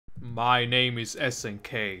My name is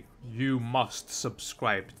SNK. You must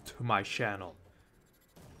subscribe to my channel.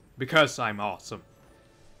 Because I'm awesome.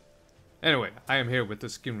 Anyway, I am here with the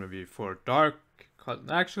skin review for Dark...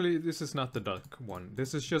 Actually, this is not the Dark one.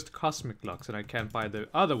 This is just Cosmic Lux, and I can't buy the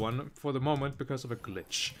other one for the moment because of a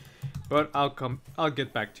glitch. But I'll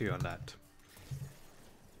get back to you on that.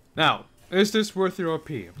 Now, is this worth your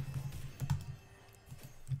OP?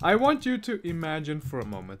 I want you to imagine for a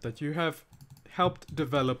moment that you have helped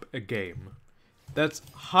develop a game that's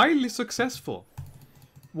highly successful.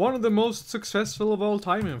 One of the most successful of all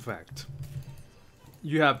time, in fact.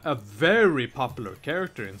 You have a very popular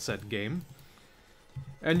character in said game,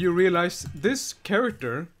 and you realize this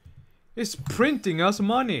character is printing us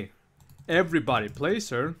money. Everybody plays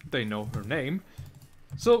her, they know her name,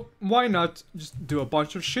 so why not just do a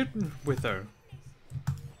bunch of shit with her?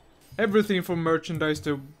 Everything from merchandise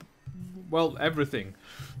to, well, everything.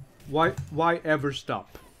 Why ever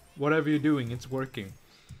stop? Whatever you're doing, it's working.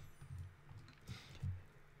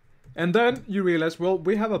 And then you realize, well,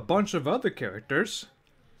 we have a bunch of other characters,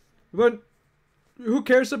 but who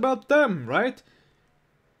cares about them, right?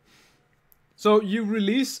 So you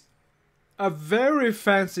release a very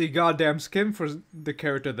fancy goddamn skin for the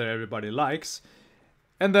character that everybody likes,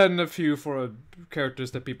 and then a few for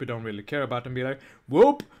characters that people don't really care about, and be like,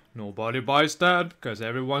 whoop, nobody buys that, because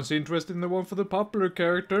everyone's interested in the one for the popular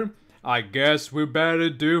character. I guess we better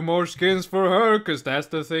do more skins for her, because that's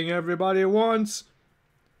the thing everybody wants.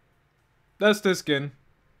 That's the skin.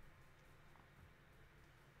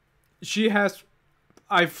 She has...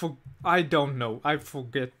 I don't know. I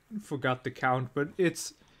forgot the count, but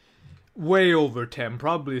it's way over 10,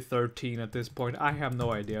 probably 13 at this point. I have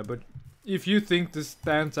no idea, but if you think this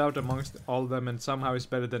stands out amongst all of them and somehow is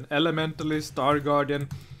better than Elementalist, Star Guardian,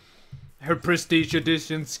 her Prestige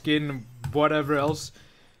Edition skin, whatever else,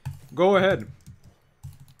 go ahead.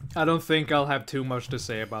 I don't think I'll have too much to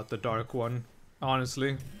say about the dark one,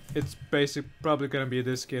 honestly. It's probably gonna be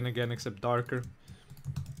this skin again, except darker.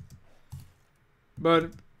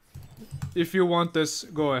 But if you want this,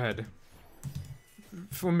 go ahead.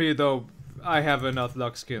 For me though, I have enough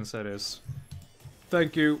Lux skins that is.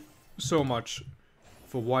 Thank you so much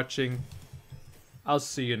for watching. I'll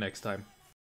see you next time.